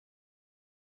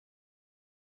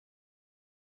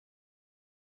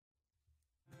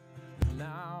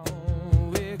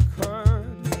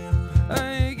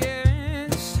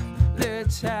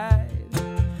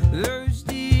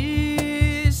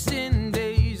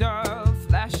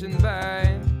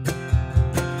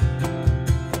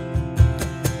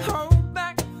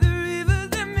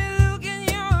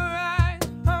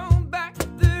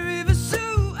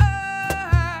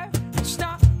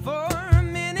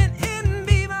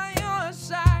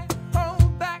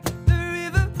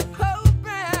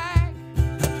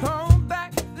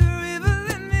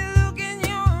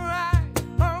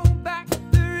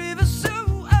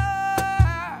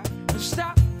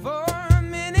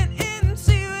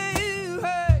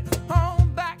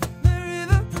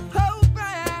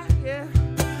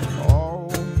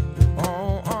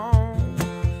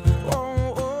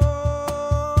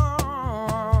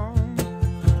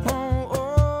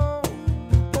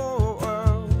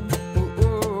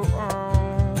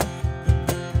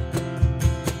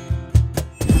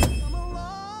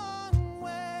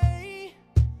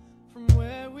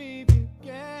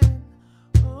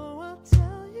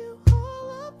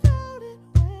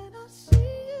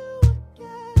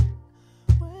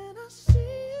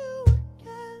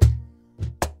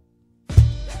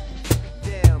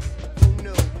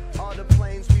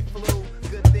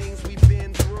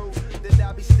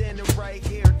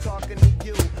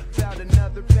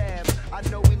another path. I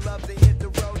know we love to hit the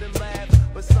road and laugh,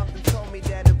 but something told me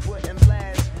that it wouldn't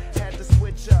last. Had to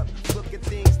switch up, look at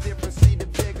things different, see the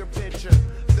bigger picture.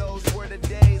 Those were the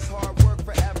days, hard work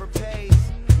forever pays.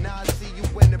 Now I see you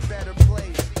in a better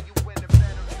place.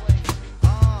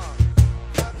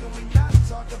 How can we not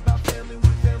talk about family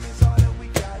when family's all that we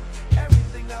got?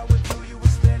 Everything I went through, you were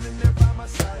standing there by my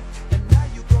side, and now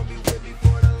you gon' be with me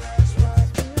for the last ride.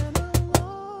 It's been a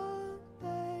long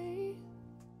day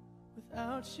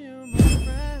without you, my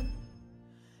friend,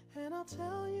 and I'll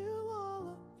tell you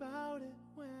all about it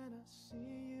when I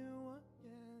see you.